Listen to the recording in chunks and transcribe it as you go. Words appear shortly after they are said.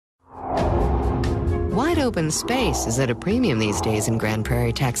Wide open space is at a premium these days in Grand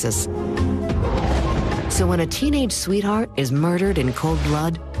Prairie, Texas. So when a teenage sweetheart is murdered in cold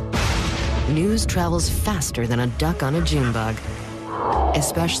blood, news travels faster than a duck on a June bug,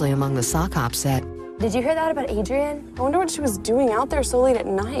 especially among the sock hop set. Did you hear that about Adrianne? I wonder what she was doing out there so late at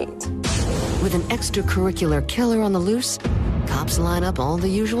night. With an extracurricular killer on the loose, cops line up all the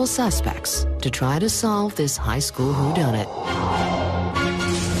usual suspects to try to solve this high school whodunit.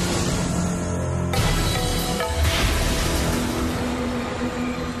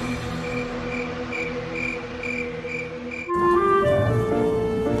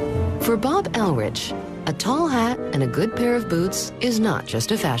 For Bob Elrich, a tall hat and a good pair of boots is not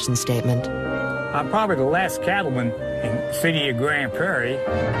just a fashion statement. I'm probably the last cattleman in the city of Grand Prairie.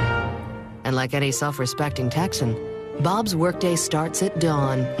 And like any self-respecting Texan, Bob's workday starts at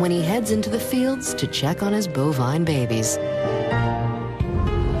dawn when he heads into the fields to check on his bovine babies.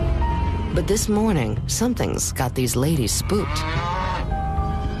 But this morning, something's got these ladies spooked.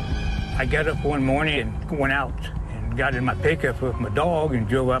 I got up one morning and went out and got in my pickup with my dog and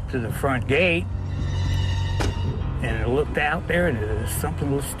drove up to the front gate. And I looked out there and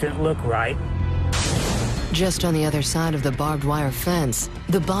something just didn't look right. Just on the other side of the barbed wire fence,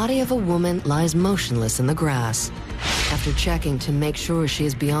 the body of a woman lies motionless in the grass. After checking to make sure she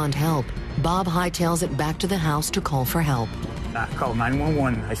is beyond help, Bob hightails it back to the house to call for help. I called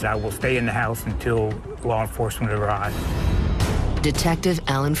 911. I said, I will stay in the house until law enforcement arrives. Detective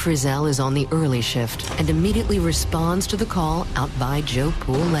Alan Frizzell is on the early shift and immediately responds to the call out by Joe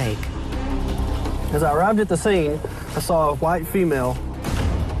Pool Lake. As I arrived at the scene, I saw a white female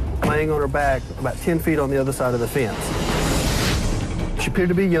laying on her back about 10 feet on the other side of the fence. She appeared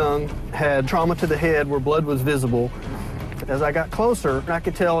to be young, had trauma to the head where blood was visible. As I got closer, I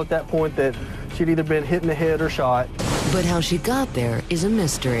could tell at that point that she'd either been hit in the head or shot. But how she got there is a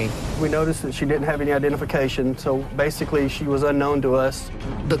mystery. We noticed that she didn't have any identification, so basically she was unknown to us.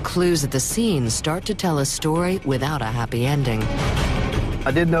 But clues at the scene start to tell a story without a happy ending.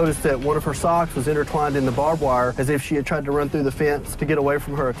 I did notice that one of her socks was intertwined in the barbed wire as if she had tried to run through the fence to get away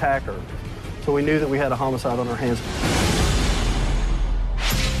from her attacker. So we knew that we had a homicide on our hands.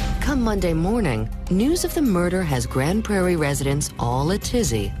 Come Monday morning, news of the murder has Grand Prairie residents all a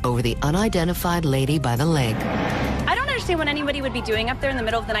tizzy over the unidentified lady by the lake. I don't understand what anybody would be doing up there in the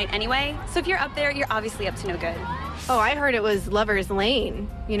middle of the night anyway. So if you're up there, you're obviously up to no good. Oh, I heard it was Lover's Lane.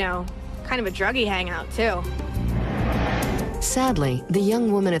 You know, kind of a druggy hangout, too. Sadly, the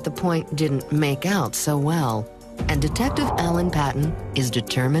young woman at the point didn't make out so well, and Detective Alan Patton is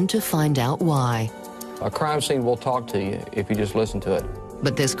determined to find out why. A crime scene will talk to you if you just listen to it.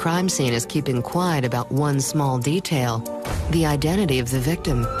 But this crime scene is keeping quiet about one small detail, the identity of the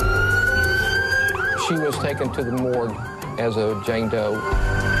victim. She was taken to the morgue as a Jane Doe.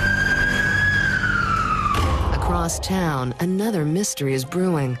 Across town, another mystery is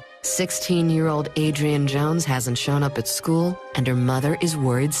brewing. 16-year-old Adrianne Jones hasn't shown up at school, and her mother is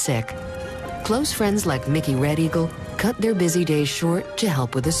worried sick. Close friends like Mickey Red Eagle cut their busy days short to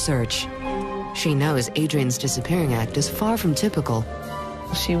help with the search. She knows Adrianne's disappearing act is far from typical.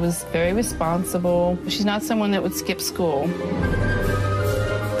 She was very responsible. She's not someone that would skip school.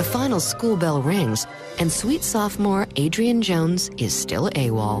 The final school bell rings, and sweet sophomore Adrianne Jones is still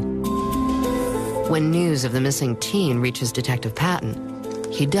AWOL. When news of the missing teen reaches Detective Patton,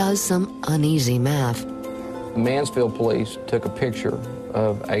 he does some uneasy math. The Mansfield police took a picture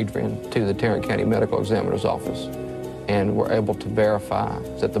of Adrianne to the Tarrant County Medical Examiner's office and were able to verify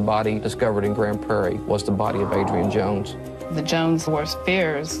that the body discovered in Grand Prairie was the body of Adrianne Jones. The Jones' worst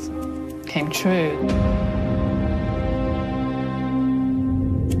fears came true.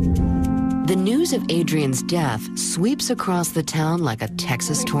 The news of Adrianne's death sweeps across the town like a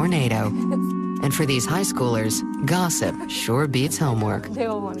Texas tornado. And for these high schoolers, gossip sure beats homework.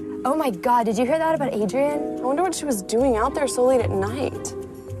 Oh my God, did you hear that about Adrianne? I wonder what she was doing out there so late at night.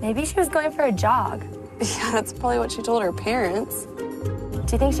 Maybe she was going for a jog. Yeah, that's probably what she told her parents.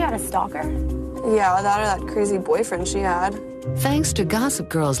 Do you think she had a stalker? Yeah, that or that crazy boyfriend she had. Thanks to gossip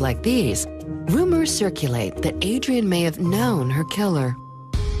girls like these, rumors circulate that Adrianne may have known her killer.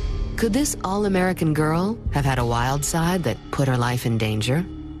 Could this all-American girl have had a wild side that put her life in danger?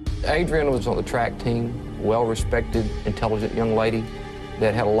 Adrianne was on the track team, well-respected, intelligent young lady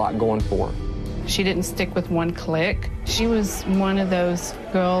that had a lot going for her. She didn't stick with one clique. She was one of those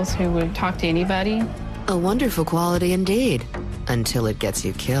girls who would talk to anybody. A wonderful quality indeed, until it gets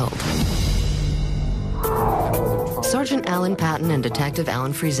you killed. Sergeant Alan Patton and Detective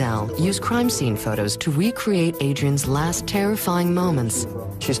Alan Frizzell use crime scene photos to recreate Adrianne's last terrifying moments.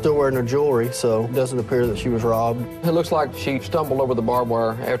 She's still wearing her jewelry, so it doesn't appear that she was robbed. It looks like she stumbled over the barbed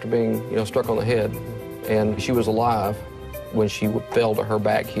wire after being, struck on the head. and she was alive when she fell to her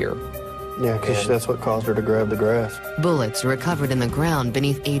back here. Yeah, because that's what caused her to grab the grass. Bullets recovered in the ground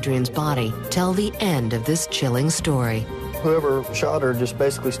beneath Adrianne's body tell the end of this chilling story. Whoever shot her just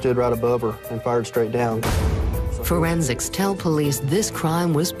basically stood right above her and fired straight down. Forensics tell police this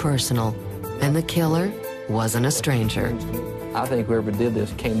crime was personal, and the killer wasn't a stranger. I think whoever did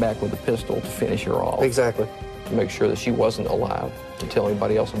this came back with a pistol to finish her off. Exactly. To make sure that she wasn't alive to tell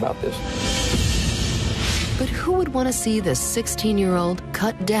anybody else about this. But who would want to see this 16-year-old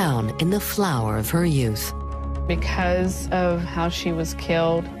cut down in the flower of her youth? Because of how she was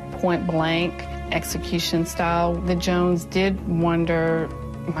killed, point blank, execution style, the Jones did wonder,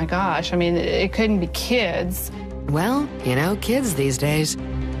 oh my gosh, I mean, it couldn't be kids. Well, you know, kids these days.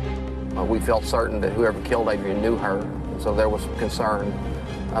 We felt certain that whoever killed Adrianne knew her, so there was some concern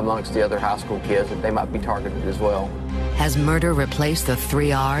amongst the other high school kids that they might be targeted as well. Has murder replaced the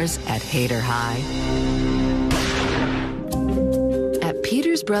 3 R's at Hater High? At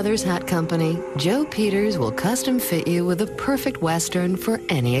Peters Brothers Hat Company, Joe Peters will custom fit you with a perfect Western for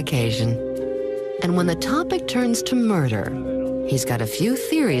any occasion. And when the topic turns to murder, he's got a few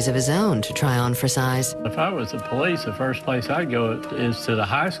theories of his own to try on for size. If I was the police, the first place I'd go is to the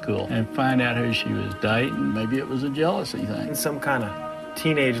high school and find out who she was dating. Maybe it was a jealousy thing. Some kind of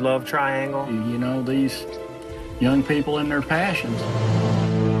teenage love triangle. You know, these young people and their passions.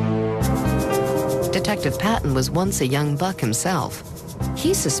 Detective Patton was once a young buck himself.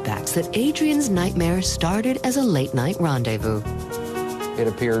 He suspects that Adrianne's nightmare started as a late-night rendezvous. It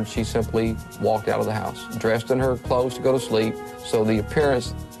appeared she simply walked out of the house, dressed in her clothes to go to sleep, so the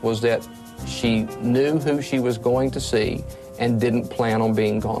appearance was that she knew who she was going to see and didn't plan on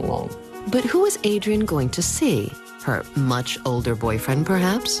being gone long. But who was Adrianne going to see? Her much older boyfriend,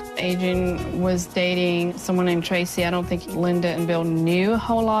 perhaps? Adrianne was dating someone named Tracy. I don't think Linda and Bill knew a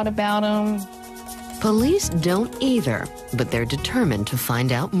whole lot about him. Police don't either, but they're determined to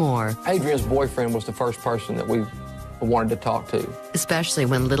find out more. Adrianne's boyfriend was the first person that we wanted to talk to. Especially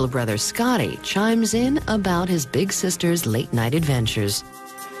when little brother Scotty chimes in about his big sister's late-night adventures.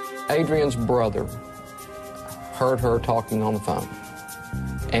 Adrianne's brother heard her talking on the phone.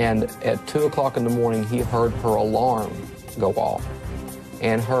 And at 2 o'clock in the morning, he heard her alarm go off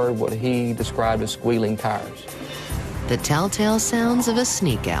and heard what he described as squealing tires. The telltale sounds of a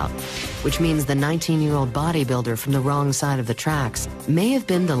sneak-out, which means the 19-year-old bodybuilder from the wrong side of the tracks may have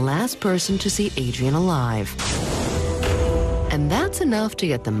been the last person to see Adrianne alive. And that's enough to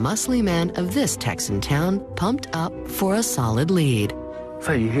get the muscly man of this Texan town pumped up for a solid lead.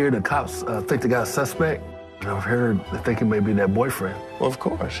 So you hear the cops think the guy's suspect? I've heard they think he may be that boyfriend. Well, of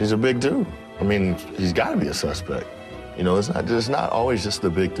course. He's a big dude. I mean, he's got to be a suspect. You know, it's not always just the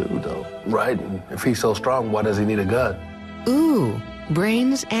big dude, though. Right. And if he's so strong, why does he need a gun? Ooh,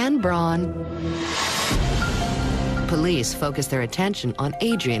 brains and brawn. Police focus their attention on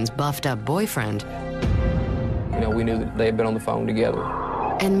Adrianne's buffed-up boyfriend. You know, we knew that they had been on the phone together.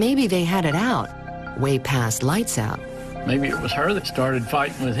 And maybe they had it out, way past lights out. Maybe it was her that started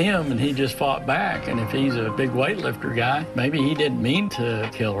fighting with him and he just fought back. And if he's a big weightlifter guy, maybe he didn't mean to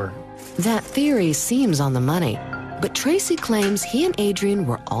kill her. That theory seems on the money, but Tracy claims he and Adrianne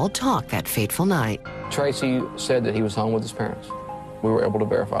were all talk that fateful night. Tracy said that he was home with his parents. We were able to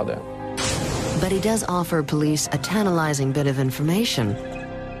verify that. But he does offer police a tantalizing bit of information.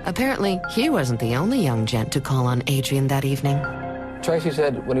 Apparently, he wasn't the only young gent to call on Adrianne that evening. Tracy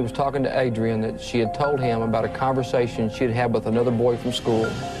said when he was talking to Adrianne that she had told him about a conversation she had had with another boy from school.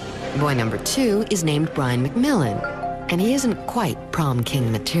 Boy number 2 is named Brian McMillan, and he isn't quite prom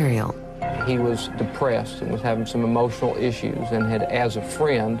king material. He was depressed and was having some emotional issues and had, as a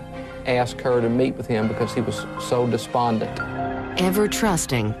friend, asked her to meet with him because he was so despondent. Ever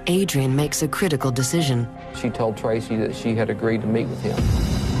trusting, Adrianne makes a critical decision. She told Tracy that she had agreed to meet with him.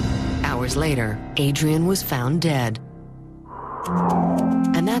 Hours later, Adrianne was found dead.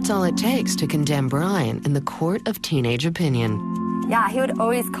 And that's all it takes to condemn Brian in the court of teenage opinion. Yeah, he would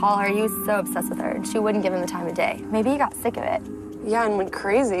always call her. He was so obsessed with her, and she wouldn't give him the time of day. Maybe he got sick of it. Yeah, and went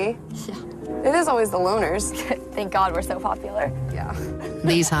crazy. Yeah. It is always the loners. Thank God we're so popular. Yeah.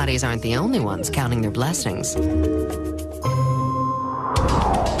 These hotties aren't the only ones counting their blessings.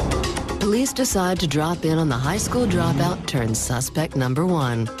 Police decide to drop in on the high school dropout turned suspect number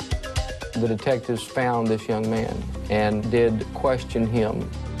 1. The detectives found this young man and did question him.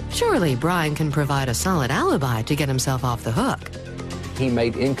 Surely Brian can provide a solid alibi to get himself off the hook. He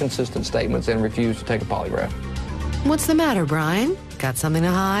made inconsistent statements and refused to take a polygraph. What's the matter, Brian? Got something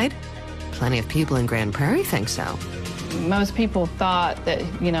to hide? Plenty of people in Grand Prairie think so. Most people thought that,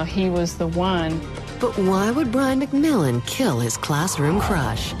 you know, he was the one. But why would Brian McMillan kill his classroom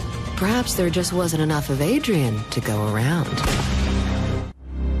crush? perhaps there just wasn't enough of Adrianne to go around.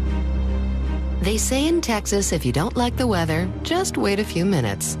 They say in Texas, if you don't like the weather, just wait a few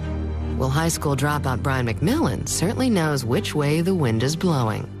minutes. Well, high school dropout Brian McMillan certainly knows which way the wind is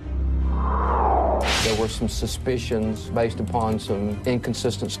blowing. There were some suspicions based upon some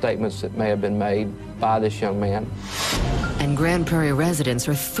inconsistent statements that may have been made by this young man. And Grand Prairie residents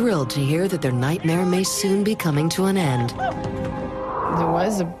are thrilled to hear that their nightmare may soon be coming to an end. There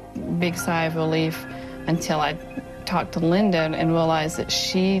was a big sigh of relief until I talked to Linda and realized that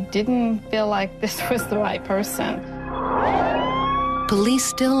she didn't feel like this was the right person. Police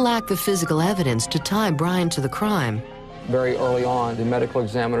still lack the physical evidence to tie Brian to the crime. Very early on, the medical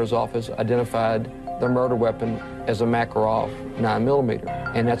examiner's office identified the murder weapon as a Makarov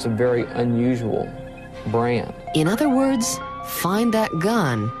 9mm, and that's a very unusual brand. In other words, find that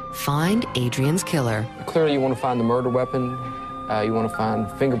gun, find Adrianne's killer. Clearly, you want to find the murder weapon, you want to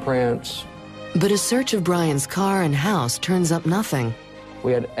find fingerprints. But a search of Brian's car and house turns up nothing.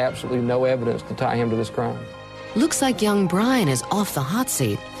 We had absolutely no evidence to tie him to this crime. Looks like young Brian is off the hot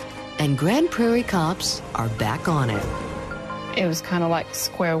seat, and Grand Prairie cops are back on it. It was kind of like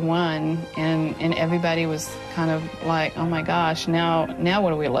square one, and everybody was kind of like, oh my gosh, now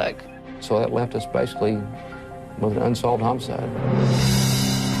where do we look? So that left us basically with an unsolved homicide.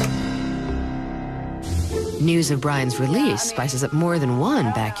 News of Brian's release spices up more than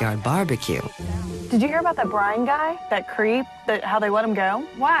one backyard barbecue. Did you hear about that Brian guy? That creep? How they let him go?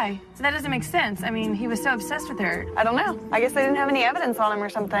 Why? So that doesn't make sense. I mean, he was so obsessed with her. I don't know. I guess they didn't have any evidence on him or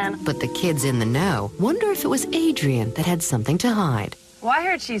something. But the kids in the know wonder if it was Adrianne that had something to hide. Well, I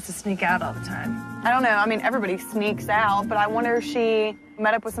heard she used to sneak out all the time. I don't know. I mean, everybody sneaks out, but I wonder if she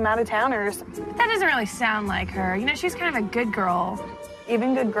met up with some out-of-towners. That doesn't really sound like her. You know, she's kind of a good girl.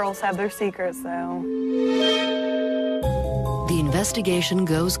 Even good girls have their secrets, though. The investigation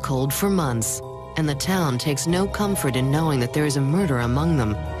goes cold for months, and the town takes no comfort in knowing that there is a murder among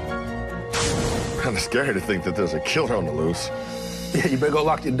them. Kind of scary to think that there's a killer on the loose. Yeah, you better go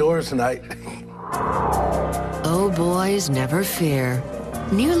lock your doors tonight. Oh, boys, never fear.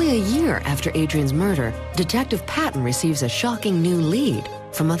 Nearly a year after Adrianne's murder, Detective Patton receives a shocking new lead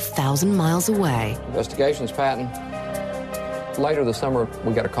from 1,000 miles away. Investigations, Patton. Later this summer,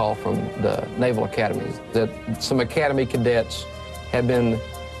 we got a call from the Naval Academy that some Academy cadets had been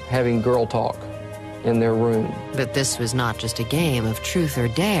having girl talk in their room. But this was not just a game of truth or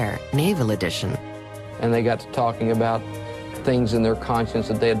dare, Naval Edition. And they got to talking about things in their conscience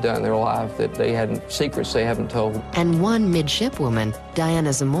that they had done in their life, that they hadn't, secrets they haven't told. And one midshipwoman,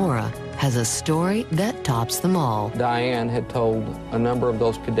 Diana Zamora, has a story that tops them all. Diane had told a number of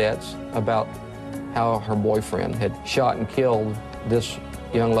those cadets about how her boyfriend had shot and killed this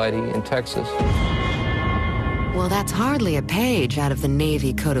young lady in Texas. Well, that's hardly a page out of the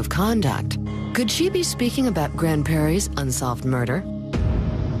Navy Code of Conduct. Could she be speaking about Grand Prairie's unsolved murder?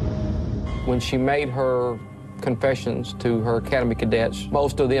 When she made her confessions to her Academy cadets,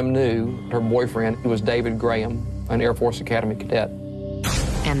 most of them knew her boyfriend was David Graham, an Air Force Academy cadet.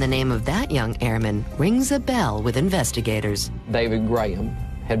 And the name of that young airman rings a bell with investigators. David Graham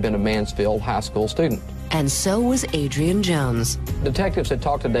had been a Mansfield High School student. And so was Adrianne Jones. Detectives had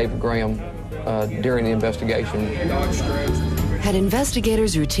talked to David Graham during the investigation. Had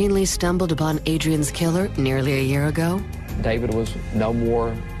investigators routinely stumbled upon Adrianne's killer nearly a year ago? David was no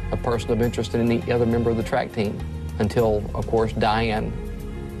more a person of interest than any other member of the track team until, of course, Diane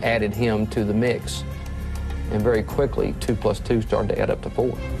added him to the mix. And very quickly, 2 + 2 started to add up to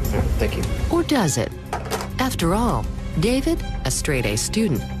 4. Thank you. Or does it? After all, David, a straight-A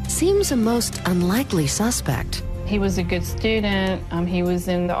student, seems a most unlikely suspect. He was a good student. He was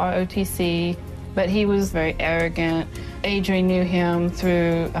in the ROTC, but he was very arrogant. Adrianne knew him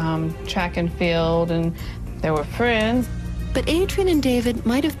through track and field, and they were friends. But Adrianne and David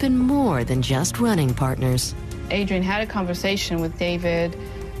might have been more than just running partners. Adrianne had a conversation with David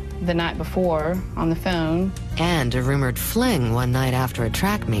the night before on the phone. And a rumored fling one night after a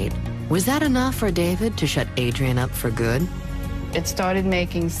track meet. Was that enough for David to shut Adrianne up for good? It started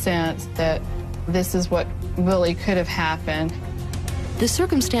making sense that this is what really could have happened. The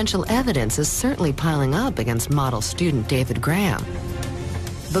circumstantial evidence is certainly piling up against model student David Graham.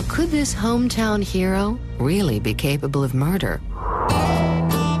 But could this hometown hero really be capable of murder?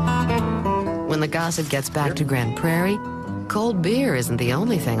 When the gossip gets back to Grand Prairie, cold beer isn't the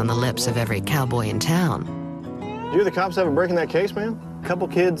only thing on the lips of every cowboy in town. You hear the cops have a break in that case, man? A couple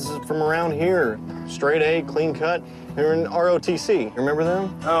kids from around here, straight A, clean cut, they were in ROTC. Remember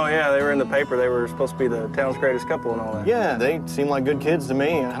them? Oh, yeah, they were in the paper. They were supposed to be the town's greatest couple and all that. Yeah, they seem like good kids to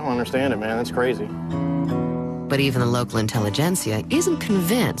me. I don't understand it, man. That's crazy. But even the local intelligentsia isn't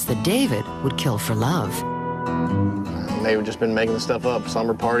convinced that David would kill for love. They've just been making stuff up,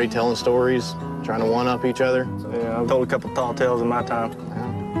 slumber party, telling stories, trying to one-up each other. Yeah, I've told a couple tall tales in my time.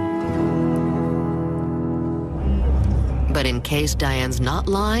 But in case Diane's not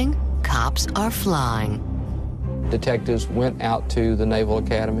lying, cops are flying. Detectives went out to the Naval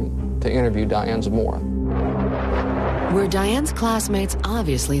Academy to interview Diane Zamora. Where Diane's classmates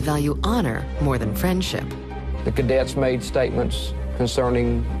obviously value honor more than friendship. The cadets made statements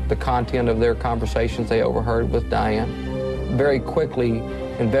concerning the content of their conversations they overheard with Diane. Very quickly,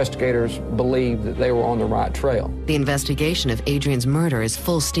 investigators believed that they were on the right trail. The investigation of Adrian's murder is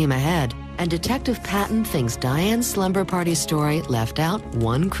full steam ahead, and Detective Patton thinks Diane's slumber party story left out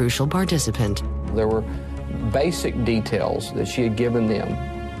one crucial participant. There were basic details that she had given them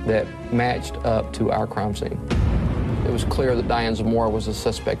that matched up to our crime scene. It was clear that Diane Zamora was the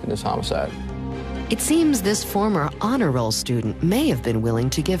suspect in this homicide. It seems this former honor roll student may have been willing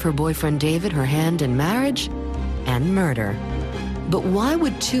to give her boyfriend David her hand in marriage and murder. But why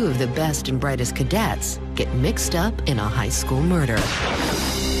would two of the best and brightest cadets get mixed up in a high school murder?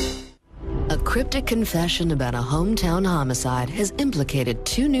 A cryptic confession about a hometown homicide has implicated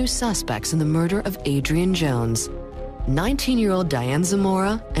two new suspects in the murder of Adrianne Jones, 19-year-old Diane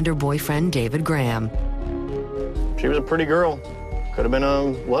Zamora and her boyfriend David Graham. She was a pretty girl. Could have been a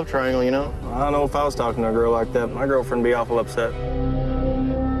love triangle, you know? I don't know if I was talking to a girl like that. My girlfriend would be awful upset.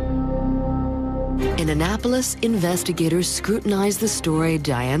 In Annapolis, investigators scrutinized the story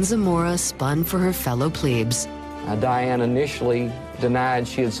Diane Zamora spun for her fellow plebes. Diane initially denied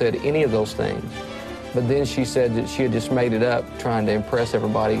she had said any of those things, but then she said that she had just made it up trying to impress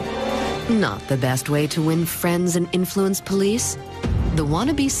everybody. Not the best way to win friends and influence police. The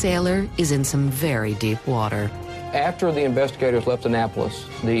wannabe sailor is in some very deep water. After the investigators left Annapolis,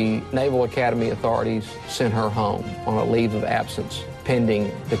 the Naval Academy authorities sent her home on a leave of absence pending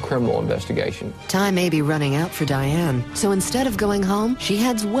the criminal investigation. Time may be running out for Diane, so instead of going home, she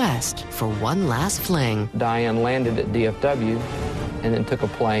heads west for one last fling. Diane landed at DFW and then took a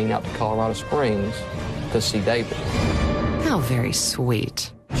plane out to Colorado Springs to see David. How very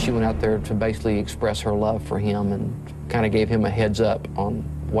sweet. She went out there to basically express her love for him and kind of gave him a heads up on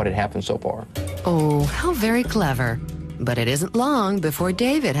what had happened so far. Oh, how very clever. But it isn't long before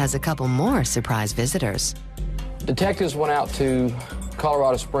David has a couple more surprise visitors. Detectives went out to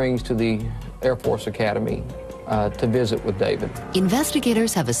Colorado Springs to the Air Force Academy to visit with David.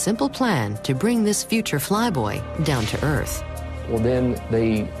 Investigators have a simple plan to bring this future flyboy down to earth. Well, then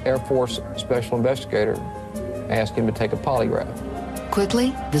the Air Force special investigator asked him to take a polygraph.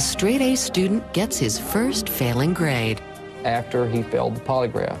 Quickly, the straight-A student gets his first failing grade. After he failed the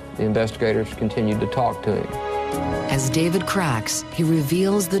polygraph, the investigators continued to talk to him. As David cracks, he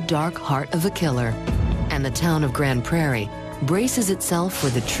reveals the dark heart of a killer, and the town of Grand Prairie braces itself for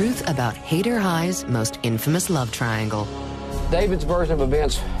the truth about Hader High's most infamous love triangle. David's version of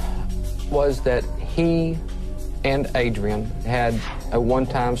events was that he and Adrianne had a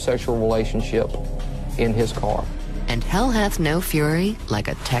one-time sexual relationship in his car. And hell hath no fury like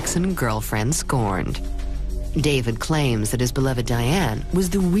a Texan girlfriend scorned. David claims that his beloved Diane was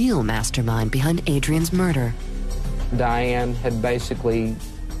the real mastermind behind Adrian's murder. Diane had basically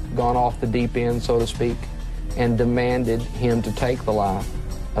gone off the deep end, so to speak, and demanded him to take the life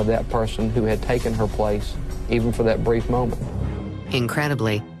of that person who had taken her place, even for that brief moment.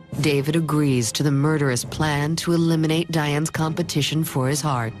 Incredibly, David agrees to the murderous plan to eliminate Diane's competition for his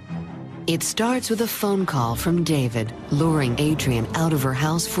heart. It starts with a phone call from David, luring Adrianne out of her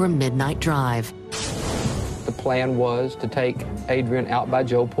house for a midnight drive. The plan was to take Adrianne out by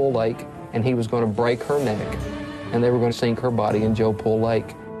Joe Pool Lake, and he was going to break her neck, and they were going to sink her body in Joe Pool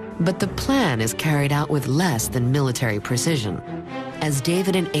Lake. But the plan is carried out with less than military precision. As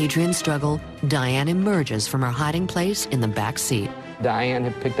David and Adrianne struggle, Diane emerges from her hiding place in the back seat. Diane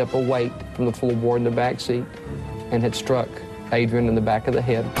had picked up a weight from the floorboard in the back seat and had struck Adrianne in the back of the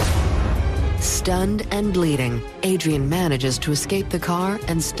head. Stunned and bleeding, Adrianne manages to escape the car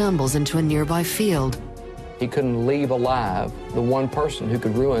and stumbles into a nearby field. He couldn't leave alive the one person who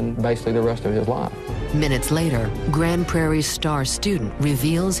could ruin basically the rest of his life. Minutes later, Grand Prairie's star student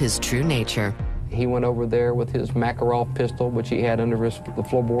reveals his true nature. He went over there with his Makarov pistol, which he had under the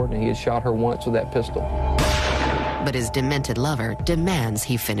floorboard, and he had shot her once with that pistol. But his demented lover demands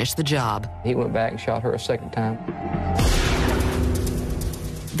he finish the job. He went back and shot her a second time.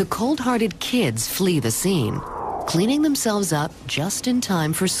 The cold-hearted kids flee the scene, cleaning themselves up just in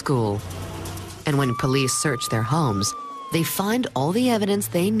time for school. And when police search their homes, they find all the evidence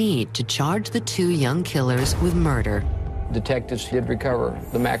they need to charge the two young killers with murder. Detectives did recover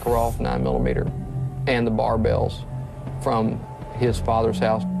the Makarov 9mm and the barbells from his father's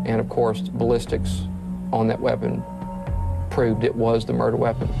house. And of course, ballistics on that weapon proved it was the murder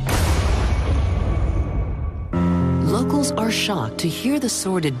weapon. Locals are shocked to hear the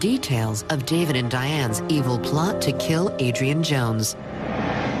sordid details of David and Diane's evil plot to kill Adrianne Jones.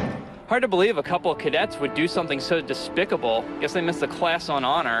 Hard to believe a couple of cadets would do something so despicable. Guess they missed the class on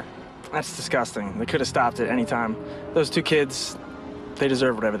honor. That's disgusting. They could have stopped it any time. Those two kids, they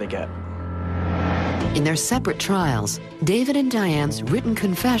deserve whatever they get. In their separate trials, David and Diane's written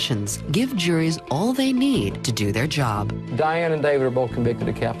confessions give juries all they need to do their job. Diane and David are both convicted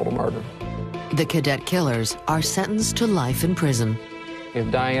of capital murder. The cadet killers are sentenced to life in prison. If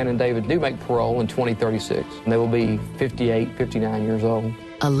Diane and David do make parole in 2036, they will be 58, 59 years old.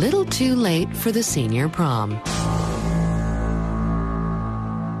 A little too late for the senior prom.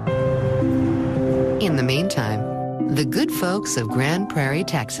 In the meantime, the good folks of Grand Prairie,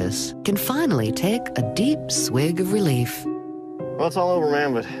 Texas, can finally take a deep swig of relief. Well, it's all over,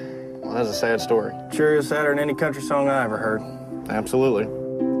 man, but well, that's a sad story. Sure is sadder than any country song I ever heard. Absolutely.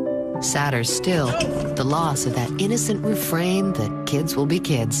 Sadder still, the loss of that innocent refrain that kids will be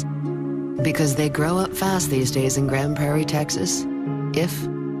kids. Because they grow up fast these days in Grand Prairie, Texas, if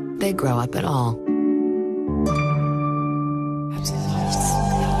they grow up at all.